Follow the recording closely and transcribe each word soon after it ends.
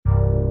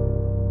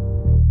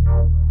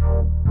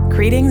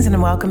Greetings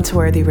and welcome to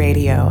Worthy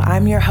Radio.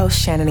 I'm your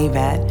host, Shannon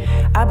Yvette.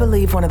 I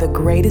believe one of the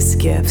greatest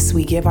gifts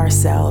we give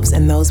ourselves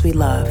and those we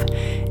love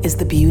is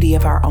the beauty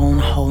of our own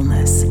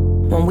wholeness.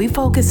 When we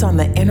focus on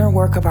the inner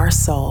work of our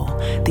soul,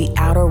 the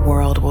outer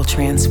world will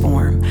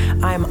transform.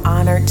 I am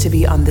honored to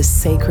be on this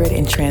sacred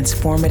and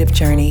transformative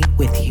journey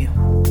with you.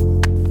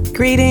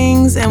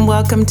 Greetings and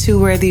welcome to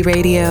Worthy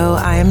Radio.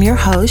 I am your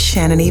host,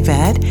 Shannon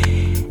Yvette,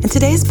 and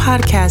today's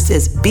podcast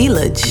is Be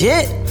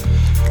Legit.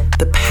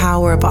 The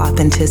power of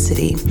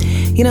authenticity.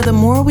 You know, the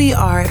more we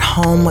are at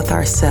home with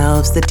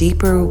ourselves, the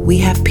deeper we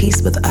have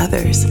peace with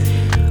others.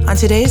 On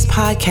today's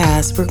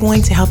podcast, we're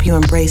going to help you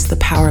embrace the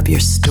power of your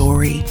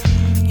story.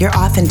 Your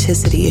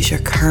authenticity is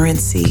your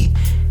currency.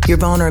 Your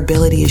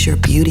vulnerability is your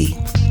beauty.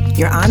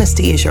 Your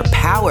honesty is your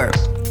power.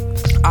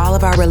 All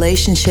of our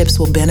relationships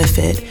will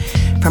benefit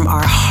from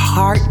our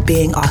heart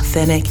being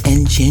authentic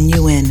and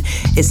genuine.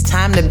 It's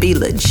time to be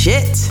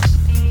legit.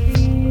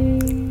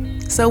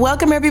 So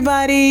welcome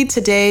everybody.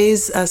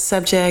 Today's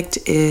subject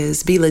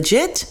is Be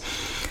Legit,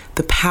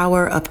 the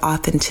power of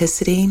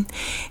authenticity.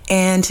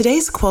 And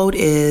today's quote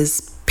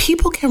is,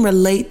 people can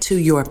relate to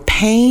your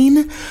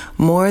pain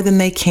more than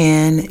they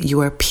can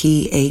your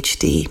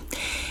PhD.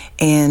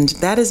 And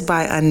that is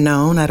by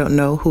Unknown. I don't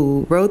know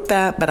who wrote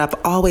that, but I've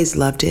always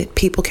loved it.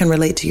 People can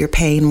relate to your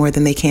pain more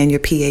than they can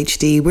your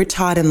PhD. We're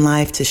taught in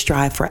life to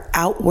strive for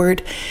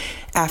outward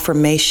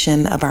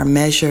affirmation of our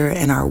measure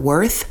and our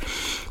worth,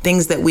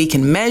 things that we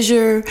can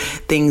measure,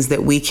 things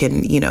that we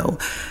can,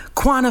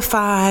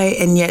 quantify.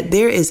 And yet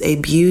there is a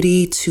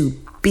beauty to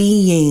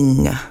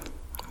being.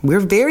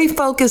 We're very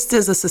focused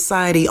as a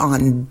society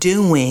on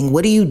doing.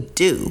 What do you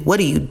do? What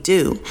do you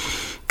do?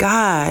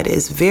 God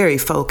is very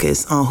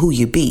focused on who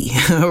you be,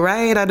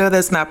 right? I know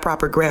that's not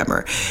proper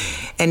grammar.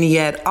 And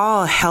yet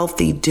all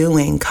healthy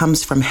doing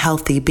comes from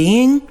healthy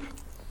being.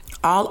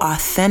 All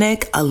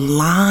authentic,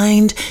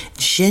 aligned,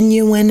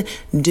 genuine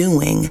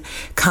doing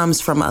comes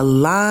from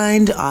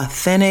aligned,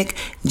 authentic,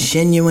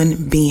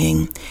 genuine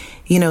being.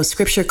 You know,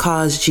 scripture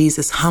calls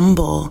Jesus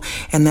humble,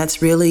 and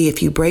that's really,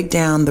 if you break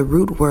down the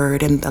root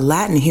word and the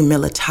Latin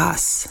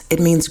humilitas, it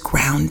means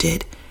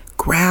grounded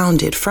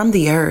from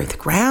the earth,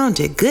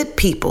 grounded, good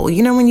people.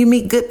 You know, when you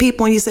meet good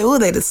people and you say, oh,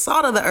 they're the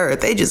salt of the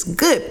earth, they just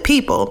good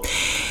people.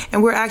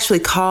 And we're actually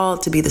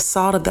called to be the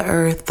salt of the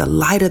earth, the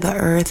light of the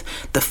earth,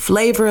 the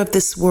flavor of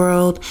this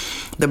world,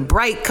 the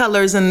bright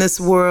colors in this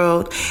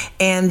world.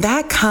 And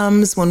that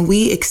comes when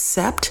we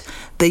accept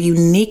the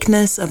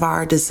uniqueness of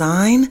our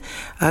design.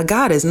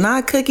 God is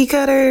not cookie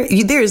cutter.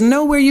 There is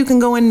nowhere you can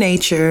go in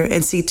nature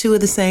and see two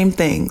of the same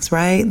things,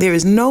 right? There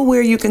is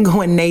nowhere you can go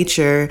in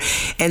nature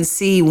and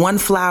see one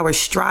flower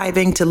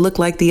striving to look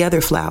like the other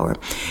flower.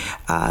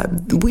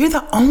 We're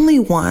the only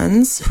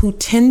ones who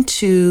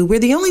we're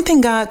the only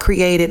thing God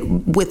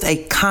created with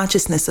a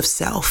consciousness of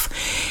self.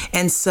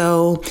 And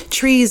so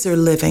trees are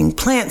living,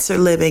 plants are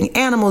living,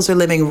 animals are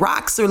living,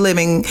 rocks are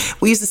living.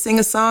 We used to sing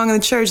a song in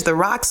the church, the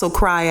rocks will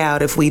cry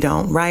out if we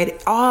don't,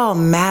 right? All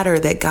matter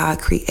that God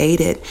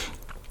created.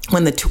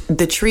 When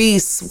the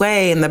trees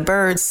sway and the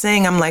birds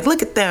sing, I'm like,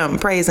 look at them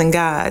praising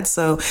God.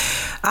 So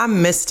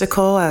I'm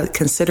mystical. I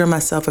consider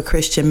myself a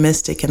Christian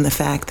mystic in the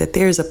fact that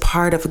there's a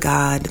part of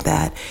God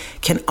that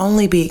can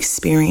only be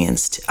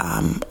experienced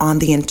on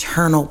the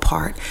internal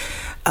part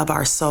of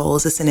our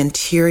souls. It's an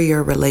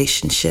interior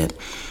relationship.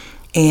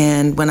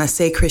 And when I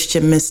say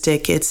Christian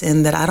mystic, it's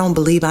in that I don't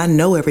believe I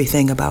know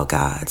everything about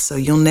God. So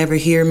you'll never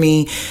hear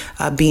me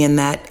being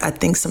that. I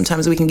think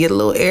sometimes we can get a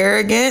little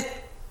arrogant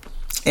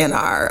in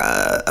our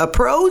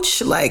approach,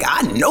 like,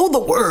 I know the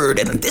word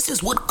and this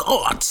is what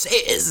God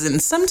says.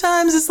 And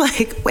sometimes it's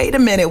like, wait a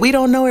minute, we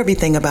don't know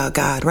everything about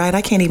God, right?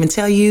 I can't even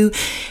tell you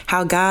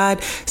how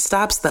God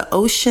stops the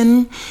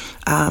ocean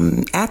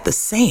at the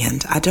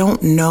sand. I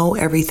don't know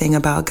everything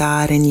about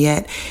God, and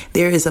yet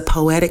there is a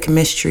poetic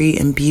mystery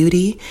and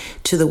beauty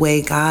to the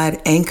way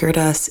God anchored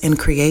us in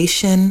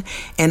creation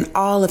and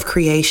all of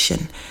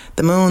creation.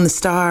 The moon, the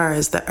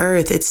stars, the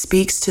earth, it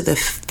speaks to the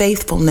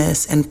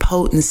faithfulness and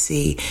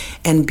potency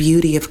and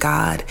beauty of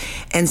God.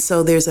 And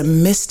so there's a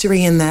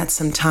mystery in that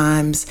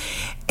sometimes.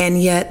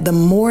 And yet the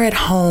more at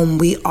home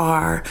we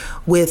are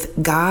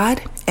with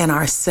God and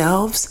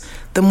ourselves,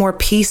 the more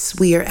peace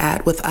we are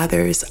at with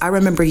others. I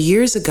remember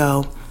years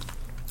ago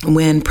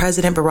when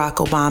President Barack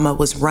Obama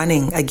was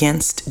running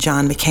against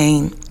John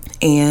McCain,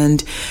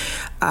 and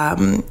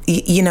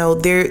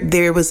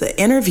there was an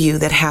interview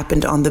that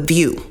happened on The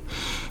View.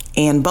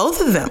 And both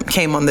of them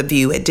came on The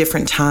View at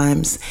different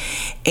times.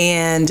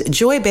 And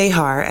Joy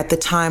Behar at the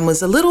time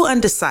was a little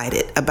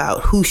undecided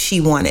about who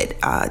she wanted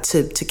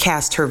to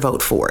cast her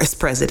vote for as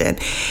president.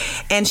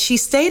 And she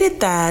stated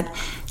that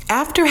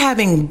after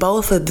having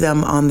both of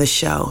them on the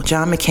show,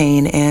 John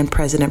McCain and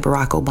President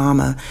Barack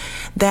Obama,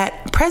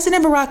 that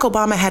President Barack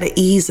Obama had an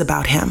ease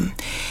about him.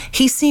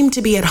 He seemed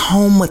to be at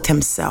home with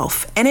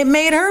himself, and it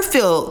made her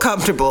feel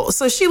comfortable.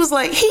 So she was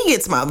like, he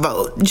gets my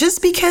vote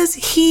just because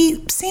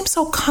he seems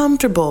so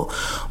comfortable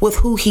with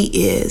who he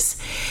is.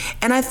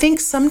 And I think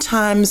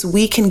sometimes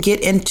we can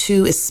get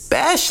into,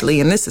 especially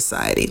in this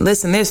society,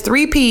 listen, there's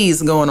 3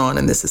 P's going on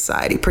in this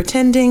society: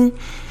 pretending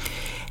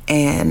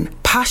and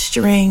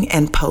posturing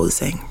and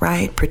posing,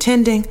 right?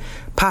 Pretending,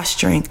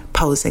 posturing,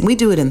 posing. We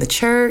do it in the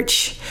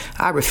church.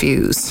 I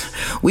refuse.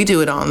 We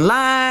do it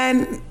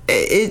online.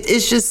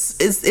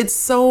 It's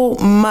so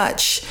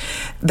much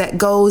that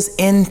goes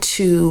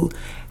into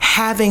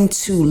having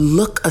to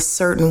look a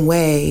certain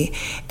way,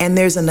 and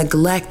there's a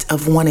neglect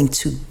of wanting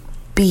to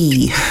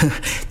be,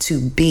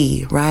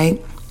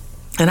 right?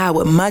 And I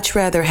would much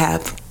rather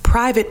have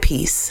private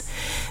peace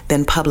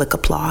than public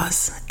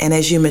applause. And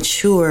as you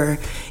mature,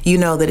 you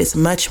know that it's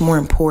much more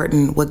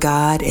important what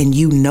God and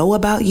you know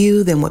about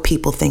you than what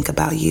people think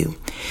about you.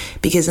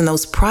 Because in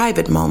those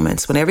private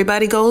moments, when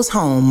everybody goes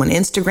home, when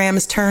Instagram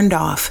is turned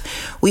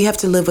off, we have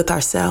to live with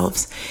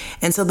ourselves.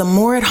 And so the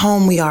more at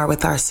home we are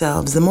with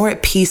ourselves, the more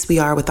at peace we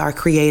are with our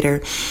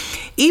Creator,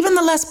 even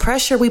the less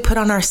pressure we put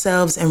on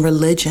ourselves in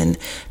religion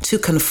to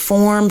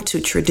conform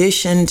to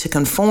tradition, to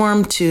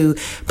conform to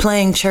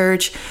playing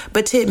church,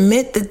 but to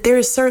admit that there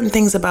are certain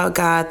things about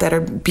God that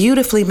are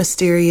beautifully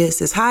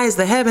mysterious. As high as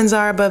the heavens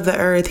are above the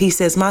earth, He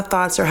says, my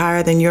thoughts are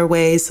higher than your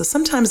ways. So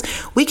sometimes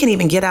we can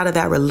even get out of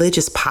that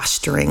religious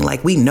posturing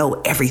like we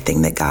know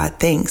everything that God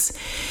thinks.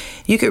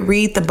 You could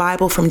read the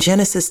Bible from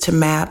Genesis to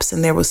Maps,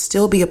 and there will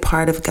still be a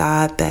part of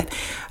God that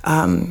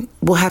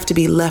will have to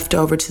be left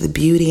over to the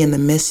beauty and the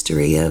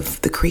mystery of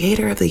the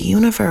Creator of the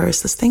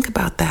universe. Let's think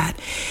about that.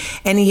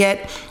 And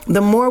yet,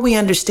 the more we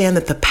understand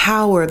that the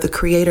power of the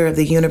Creator of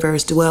the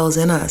universe dwells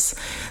in us,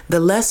 the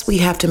less we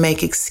have to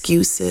make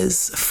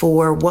excuses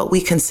for what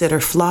we consider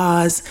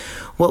flaws,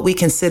 what we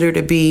consider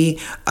to be,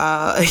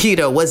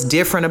 what's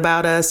different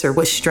about us or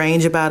what's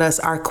strange about us,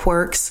 our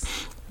quirks.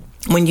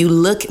 When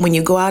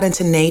you go out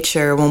into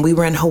nature, when we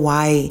were in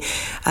Hawaii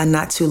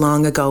not too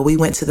long ago, we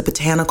went to the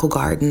botanical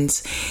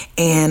gardens,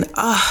 and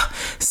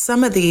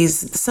some of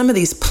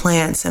these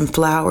plants and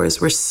flowers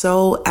were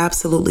so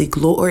absolutely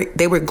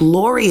they were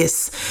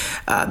glorious.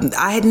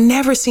 I had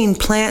never seen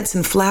plants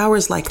and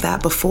flowers like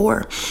that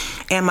before.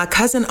 And my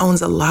cousin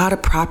owns a lot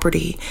of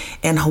property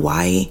in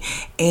Hawaii.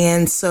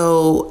 And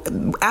so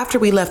after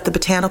we left the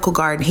botanical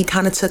garden, he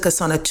kind of took us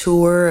on a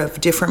tour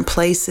of different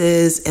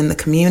places in the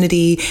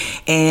community.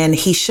 And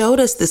he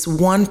showed us this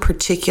one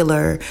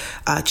particular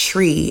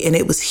tree, and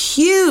it was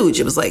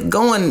huge. It was like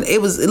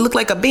it looked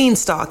like a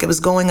beanstalk. It was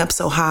going up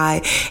so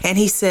high. And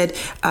he said,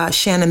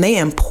 Shannon, they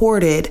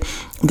imported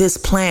this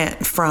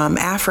plant from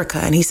Africa.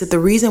 And he said, the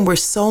reason we're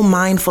so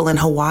mindful in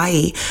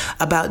Hawaii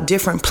about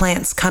different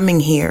plants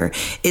coming here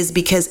is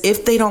because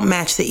if they don't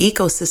match the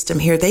ecosystem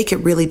here, they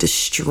could really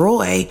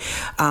destroy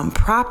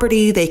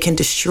property. They can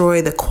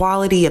destroy the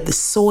quality of the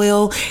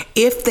soil.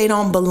 If they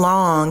don't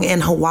belong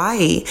in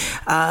Hawaii,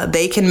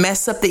 they can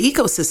mess up the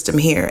ecosystem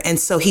here. And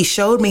so he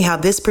showed me how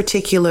this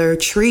particular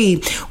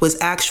tree was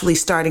actually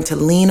starting to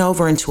lean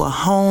over into a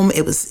home.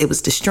 It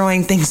was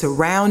destroying things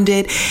around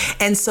it.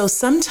 And so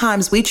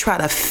sometimes we try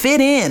to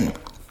fit in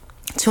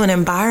to an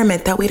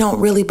environment that we don't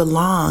really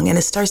belong, and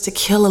it starts to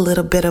kill a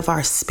little bit of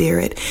our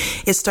spirit.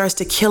 It starts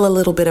to kill a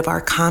little bit of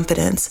our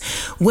confidence.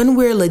 When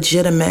we're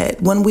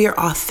legitimate, when we're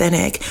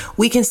authentic,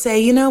 we can say,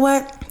 you know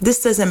what?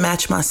 This doesn't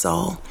match my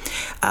soul.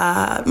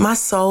 My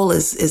soul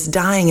is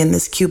dying in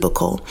this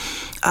cubicle.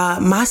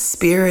 My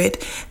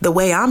spirit, the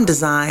way I'm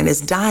designed,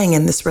 is dying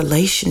in this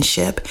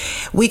relationship.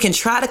 We can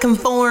try to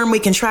conform, we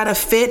can try to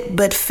fit,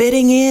 but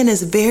fitting in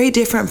is very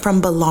different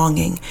from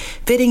belonging.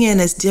 Fitting in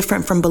is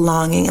different from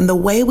belonging. And the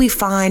way we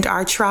find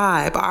our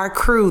tribe, our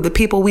crew, the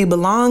people we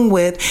belong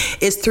with,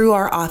 is through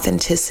our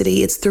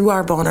authenticity. It's through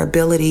our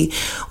vulnerability.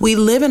 We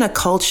live in a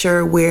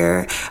culture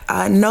where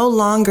no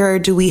longer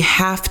do we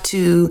have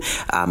to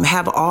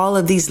have all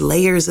of these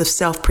layers of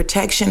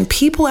self-protection.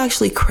 People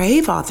actually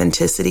crave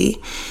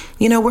authenticity.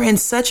 You know, we're in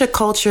such a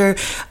culture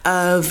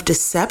of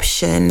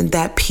deception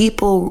that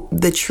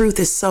the truth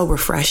is so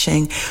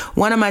refreshing.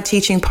 One of my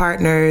teaching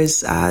partners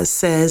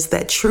says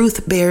that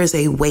truth bears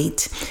a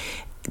weight.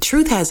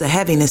 Truth has a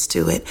heaviness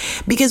to it,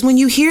 because when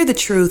you hear the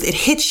truth, it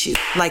hits you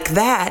like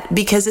that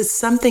because it's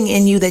something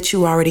in you that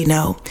you already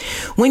know.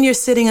 When you're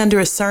sitting under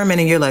a sermon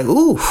and you're like,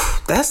 ooh,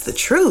 that's the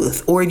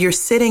truth. Or you're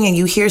sitting and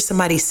you hear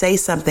somebody say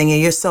something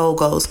and your soul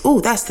goes,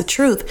 ooh, that's the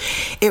truth.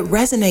 It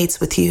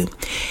resonates with you.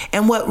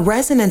 And what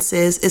resonance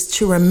is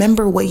to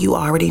remember what you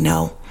already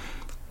know.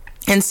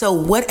 And so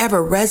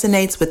whatever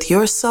resonates with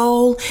your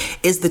soul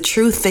is the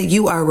truth that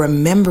you are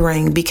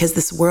remembering, because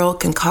this world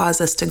can cause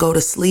us to go to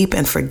sleep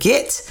and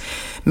forget.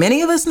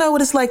 Many of us know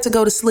what it's like to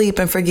go to sleep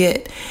and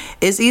forget.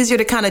 It's easier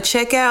to kind of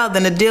check out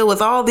than to deal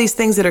with all these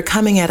things that are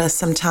coming at us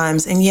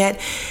sometimes. And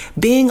yet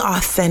being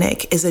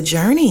authentic is a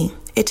journey.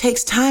 It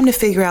takes time to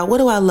figure out, what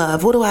do I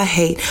love? What do I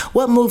hate?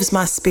 What moves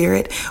my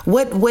spirit?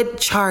 What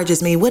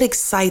charges me? What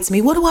excites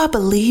me? What do I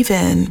believe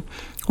in?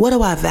 What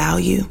do I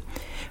value?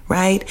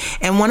 Right?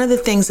 And one of the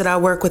things that I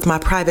work with my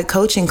private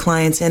coaching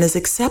clients in is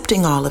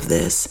accepting all of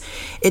this.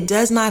 It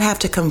does not have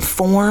to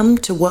conform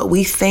to what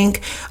we think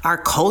our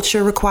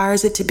culture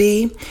requires it to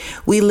be.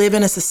 We live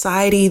in a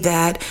society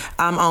that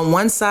on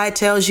one side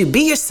tells you,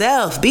 be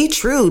yourself, be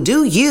true,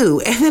 do you.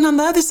 And then on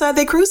the other side,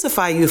 they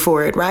crucify you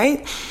for it,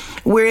 right?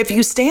 Where if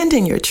you stand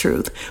in your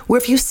truth,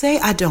 where if you say,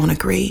 I don't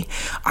agree,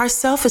 our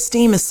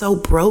self-esteem is so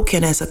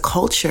broken as a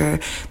culture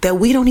that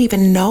we don't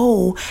even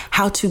know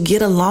how to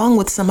get along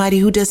with somebody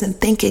who doesn't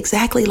think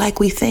exactly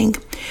like we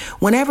think.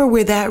 Whenever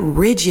we're that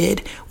rigid,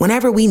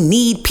 whenever we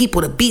need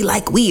people to be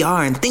like we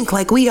are and think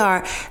like we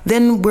are,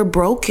 then we're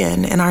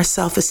broken in our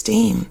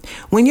self-esteem.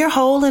 When you're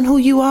whole in who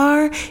you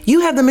are, you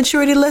have the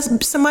maturity to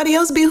let somebody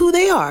else be who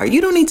they are. You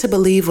don't need to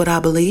believe what I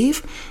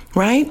believe,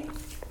 right?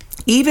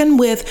 Even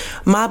with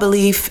my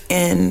belief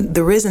in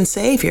the risen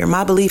Savior,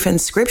 my belief in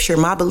Scripture,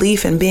 my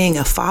belief in being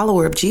a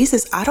follower of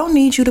Jesus, I don't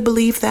need you to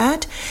believe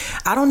that.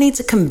 I don't need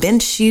to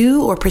convince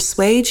you or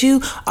persuade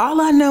you.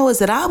 All I know is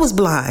that I was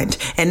blind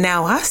and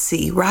now I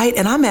see, right?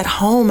 And I'm at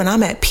home and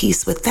I'm at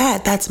peace with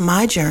that. That's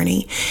my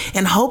journey.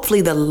 And hopefully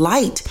the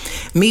light,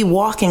 me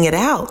walking it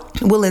out,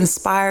 will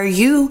inspire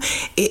you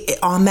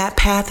on that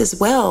path as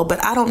well.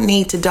 But I don't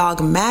need to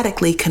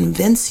dogmatically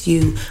convince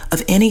you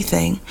of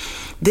anything.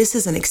 This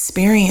is an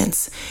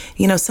experience.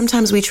 You know,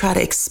 sometimes we try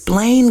to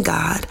explain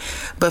God,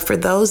 but for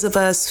those of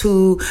us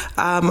who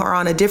are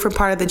on a different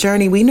part of the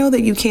journey, we know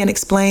that you can't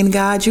explain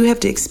God. You have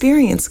to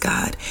experience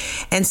God.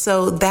 And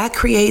so that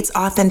creates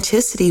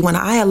authenticity when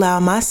I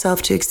allow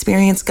myself to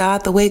experience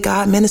God the way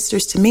God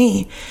ministers to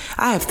me.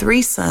 I have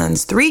 3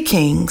 sons, 3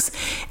 kings,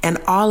 and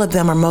all of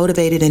them are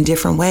motivated in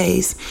different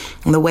ways.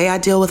 And the way I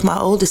deal with my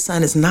oldest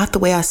son is not the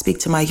way I speak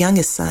to my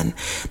youngest son.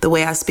 The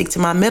way I speak to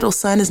my middle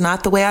son is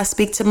not the way I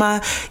speak to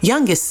my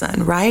youngest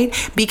son, right?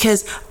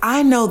 Because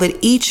I know that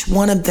each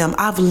one of them,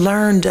 I've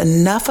learned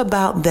enough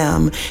about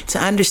them to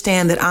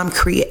understand that I'm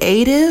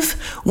creative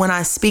when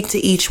I speak to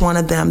each one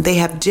of them. They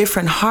have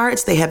different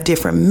hearts, they have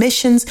different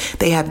missions,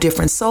 they have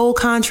different soul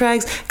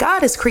contracts.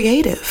 God is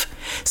creative.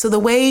 So the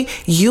way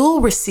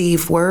you'll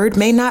receive word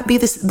may not be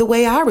the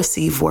way I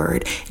receive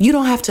word. You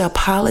don't have to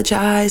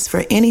apologize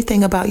for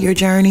anything about your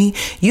journey.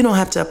 You don't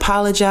have to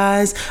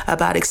apologize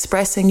about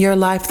expressing your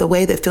life the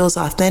way that feels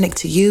authentic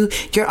to you.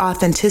 Your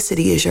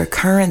authenticity is your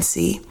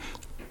currency.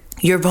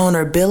 Your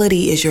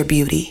vulnerability is your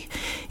beauty.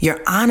 Your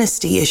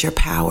honesty is your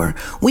power.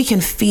 We can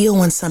feel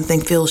when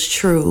something feels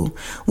true.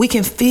 We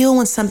can feel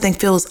when something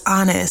feels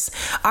honest.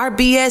 Our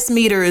BS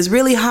meter is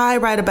really high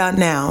right about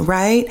now,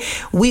 right?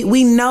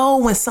 We know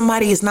when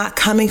somebody is not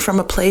coming from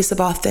a place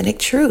of authentic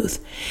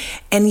truth.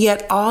 And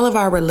yet all of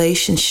our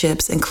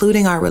relationships,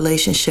 including our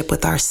relationship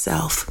with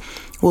ourselves,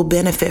 will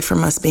benefit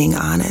from us being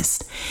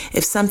honest.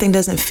 If something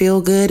doesn't feel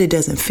good, it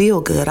doesn't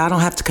feel good. I don't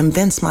have to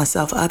convince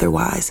myself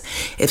otherwise.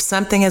 If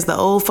something, as the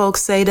old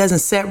folks say, doesn't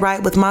set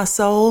right with my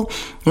soul,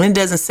 then it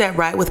doesn't set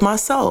right with my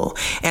soul.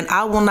 And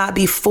I will not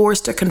be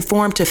forced or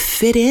conform to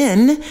fit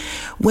in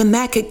when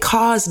that could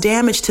cause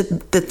damage to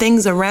the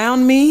things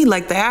around me,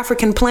 like the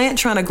African plant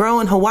trying to grow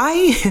in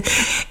Hawaii.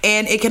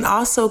 And it can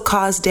also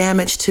cause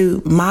damage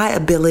to my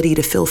ability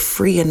to feel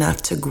free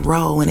enough to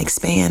grow and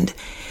expand.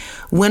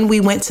 When we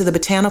went to the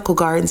botanical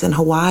gardens in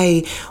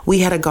Hawaii, we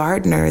had a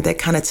gardener that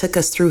kind of took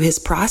us through his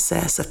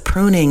process of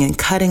pruning and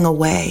cutting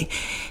away.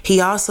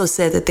 He also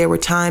said that there were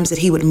times that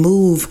he would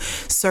move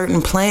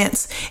certain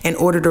plants in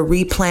order to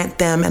replant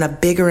them in a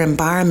bigger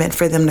environment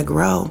for them to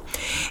grow.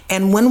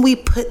 And when we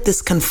put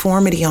this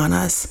conformity on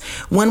us,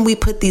 when we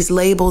put these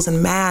labels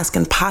and masks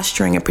and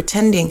posturing and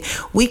pretending,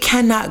 we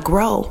cannot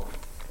grow.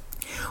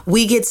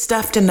 We get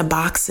stuffed into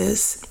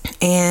boxes,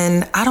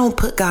 and I don't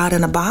put God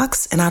in a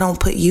box, and I don't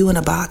put you in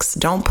a box.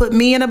 Don't put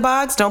me in a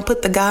box. Don't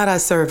put the God I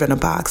serve in a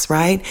box,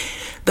 right?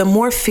 The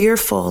more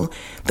fearful,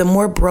 the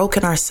more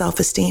broken our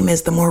self-esteem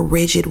is, the more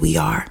rigid we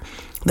are.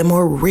 The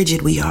more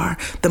rigid we are,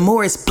 the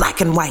more it's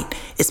black and white.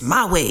 It's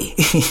my way.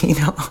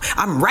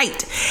 I'm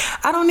right.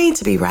 I don't need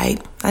to be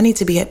right. I need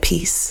to be at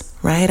peace,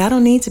 right? I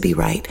don't need to be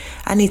right.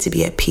 I need to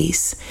be at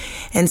peace.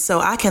 And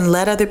so I can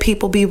let other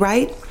people be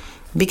right,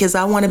 because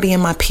I want to be in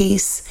my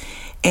peace.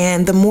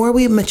 And the more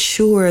we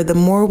mature, the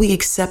more we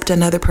accept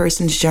another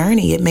person's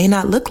journey. It may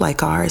not look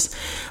like ours,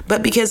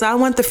 but because I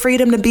want the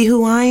freedom to be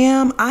who I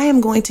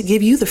am going to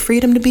give you the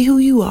freedom to be who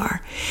you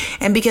are.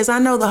 And because I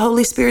know the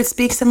Holy Spirit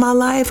speaks in my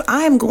life,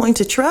 I am going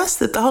to trust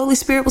that the Holy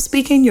Spirit will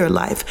speak in your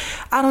life.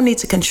 I don't need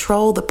to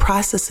control the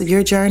process of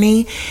your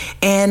journey.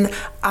 And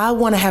I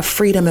want to have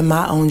freedom in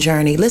my own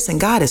journey. Listen,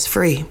 God is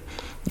free.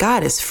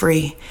 God is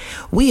free.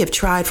 We have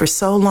tried for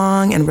so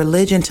long in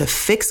religion to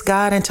fix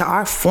God into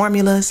our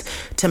formulas,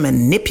 to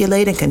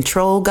manipulate and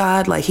control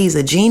God like he's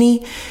a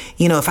genie.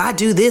 If I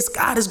do this,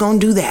 God is going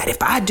to do that.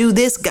 If I do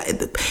this, God...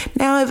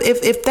 Now,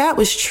 if that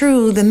was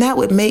true, then that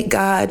would make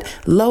God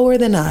lower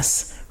than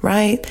us,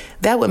 right?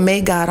 That would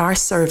make God our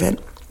servant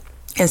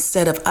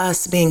instead of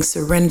us being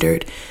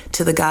surrendered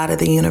to the God of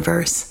the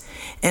universe.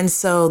 And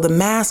so the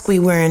mask we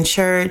wear in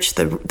church,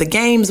 the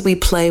games we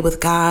play with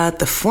God,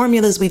 the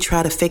formulas we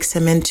try to fix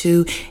him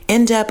into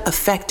end up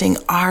affecting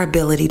our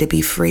ability to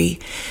be free.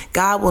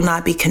 God will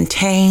not be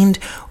contained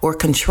or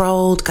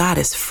controlled. God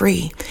is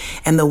free.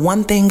 And the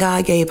one thing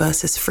God gave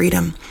us is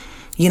freedom.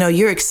 You know,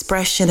 your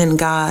expression in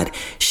God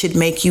should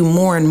make you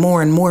more and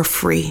more and more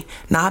free,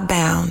 not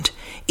bound.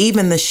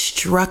 Even the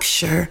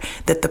structure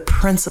that the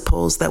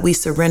principles that we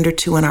surrender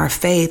to in our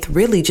faith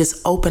really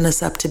just open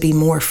us up to be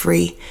more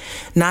free,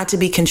 not to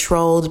be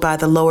controlled by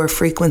the lower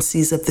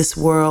frequencies of this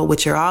world,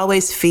 which are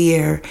always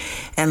fear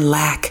and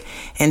lack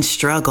and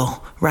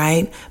struggle,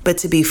 right? But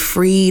to be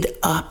freed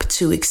up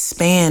to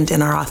expand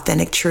in our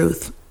authentic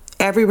truth.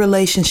 Every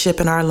relationship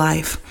in our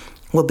life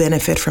will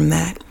benefit from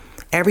that.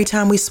 Every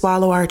time we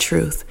swallow our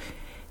truth,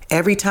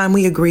 every time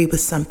we agree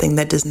with something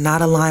that does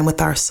not align with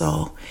our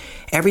soul,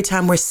 every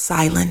time we're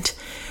silent,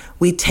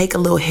 we take a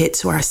little hit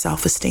to our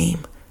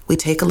self-esteem. We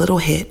take a little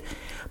hit.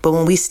 But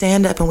when we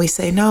stand up and we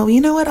say, no,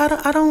 you know what?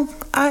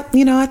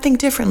 I think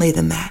differently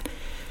than that.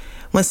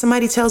 When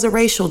somebody tells a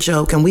racial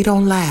joke and we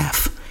don't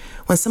laugh,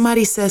 when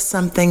somebody says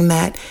something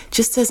that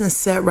just doesn't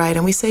set right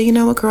and we say, you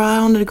know what, girl, I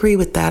don't agree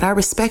with that. I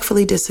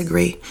respectfully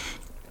disagree.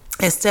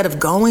 Instead of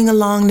going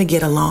along to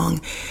get along,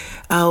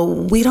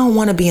 we don't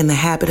want to be in the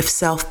habit of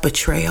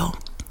self-betrayal.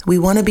 We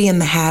want to be in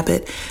the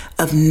habit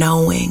of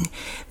knowing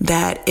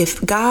that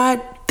if God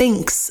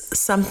thinks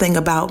something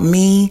about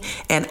me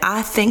and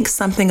I think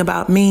something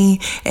about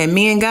me and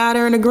me and God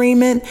are in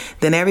agreement,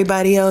 then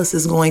everybody else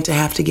is going to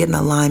have to get in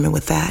alignment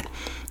with that.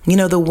 You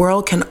know, the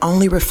world can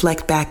only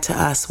reflect back to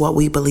us what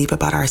we believe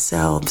about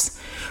ourselves.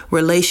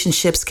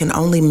 Relationships can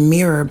only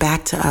mirror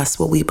back to us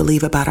what we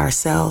believe about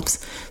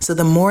ourselves. So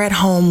the more at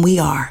home we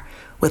are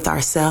with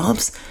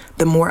ourselves,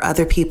 the more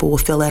other people will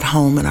feel at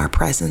home in our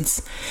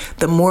presence.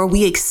 The more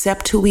we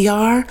accept who we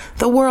are,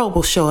 the world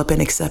will show up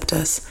and accept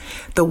us.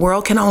 The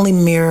world can only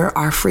mirror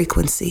our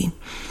frequency.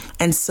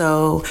 And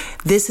so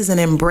this is an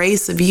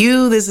embrace of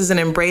you. This is an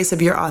embrace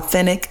of your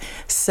authentic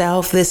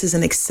self. This is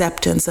an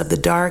acceptance of the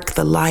dark,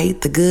 the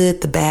light, the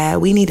good, the bad.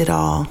 We need it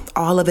all.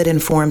 All of it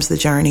informs the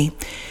journey.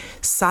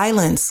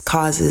 Silence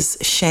causes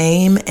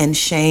shame and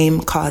shame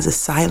causes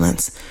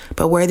silence.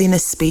 But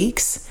worthiness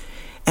speaks.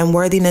 And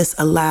worthiness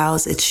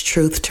allows its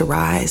truth to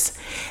rise.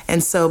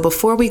 And so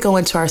before we go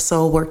into our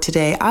soul work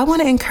today, I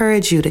want to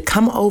encourage you to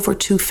come over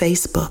to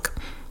Facebook.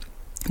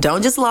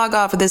 Don't just log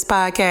off of this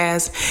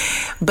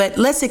podcast, but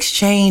let's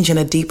exchange in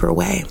a deeper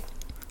way.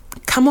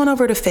 Come on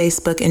over to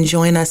Facebook and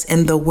join us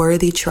in the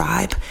Worthy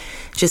Tribe.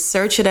 Just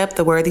search it up,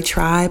 the Worthy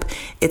Tribe.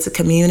 It's a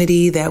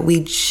community that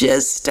we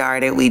just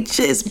started. We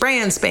just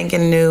brand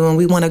spanking new, and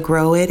we want to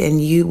grow it. And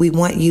we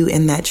want you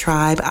in that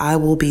tribe. I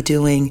will be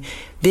doing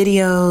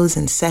videos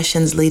and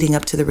sessions leading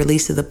up to the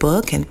release of the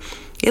book, and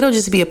it'll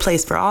just be a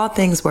place for all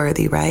things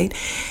worthy, right?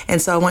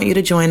 And so I want you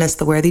to join us,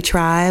 the Worthy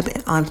Tribe,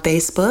 on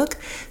Facebook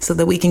so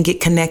that we can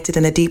get connected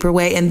in a deeper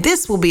way. And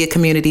this will be a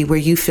community where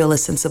you feel a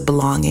sense of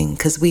belonging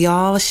because we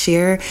all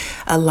share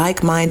a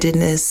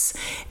like-mindedness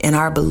in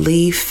our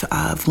belief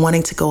of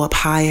wanting to go up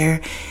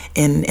higher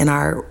in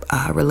our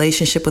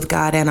relationship with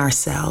God and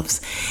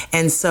ourselves.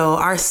 And so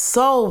our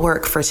soul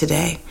work for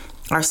today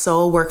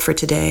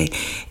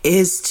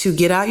is to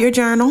get out your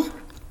journal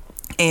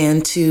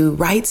and to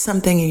write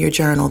something in your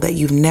journal that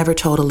you've never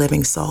told a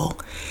living soul.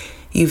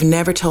 You've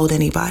never told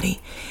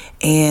anybody.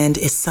 And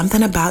it's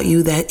something about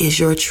you that is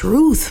your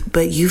truth,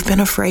 but you've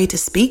been afraid to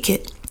speak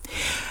it.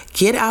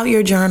 Get out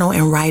your journal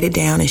and write it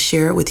down and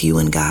share it with you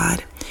and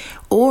God.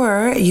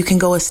 Or you can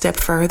go a step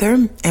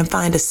further and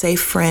find a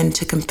safe friend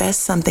to confess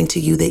something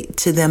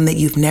to them that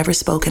you've never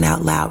spoken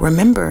out loud.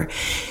 Remember,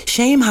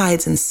 shame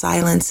hides in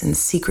silence and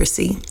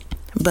secrecy.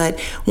 But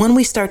when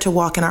we start to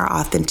walk in our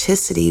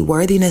authenticity,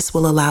 worthiness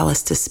will allow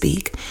us to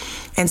speak.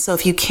 And so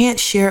if you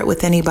can't share it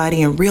with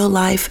anybody in real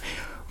life,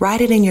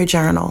 write it in your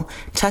journal,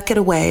 tuck it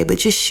away, but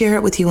just share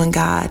it with you and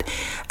God.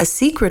 A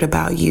secret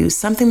about you,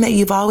 something that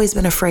you've always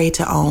been afraid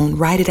to own,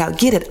 write it out,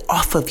 get it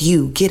off of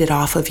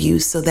you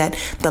so that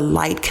the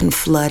light can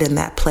flood in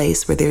that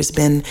place where there's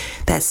been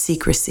that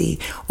secrecy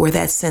or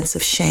that sense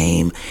of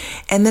shame.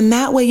 And then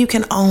that way you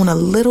can own a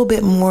little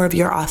bit more of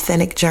your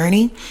authentic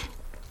journey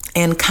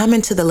and come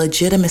into the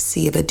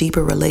legitimacy of a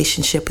deeper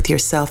relationship with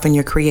yourself and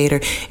your creator.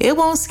 It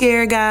won't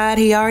scare God.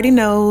 He already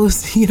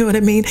knows. You know what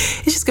I mean?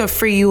 It's just going to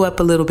free you up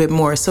a little bit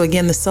more. So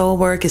again, the soul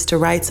work is to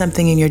write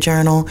something in your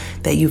journal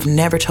that you've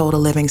never told a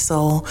living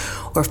soul,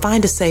 or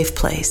find a safe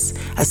place,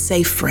 a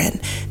safe friend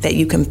that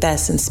you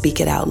confess and speak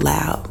it out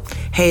loud.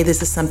 Hey,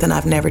 this is something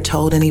I've never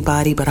told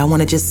anybody, but I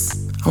want to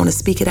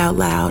speak it out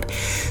loud.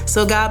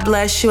 So God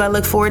bless you. I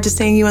look forward to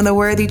seeing you in the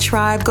Worthy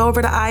Tribe. Go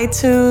over to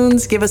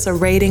iTunes, give us a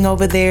rating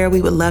over there.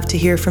 We would love to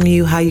hear from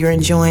you, how you're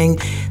enjoying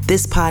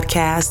this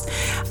podcast.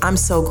 I'm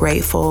so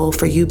grateful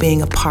for you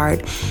being a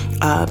part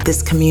of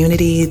this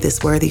community,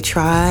 this Worthy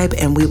Tribe,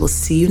 and we will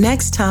see you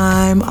next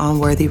time on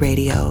Worthy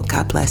Radio.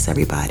 God bless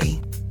everybody.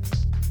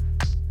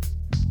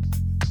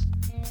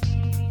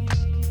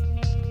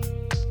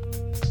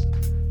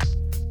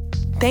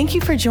 Thank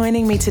you for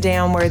joining me today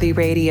on Worthy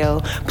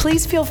Radio.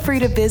 Please feel free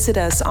to visit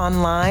us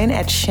online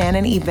at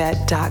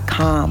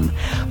shannonyvette.com.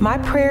 My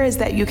prayer is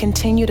that you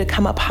continue to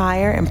come up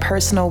higher in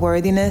personal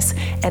worthiness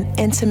and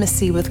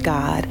intimacy with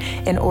God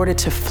in order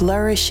to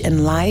flourish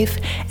in life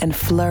and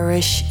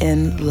flourish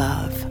in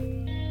love.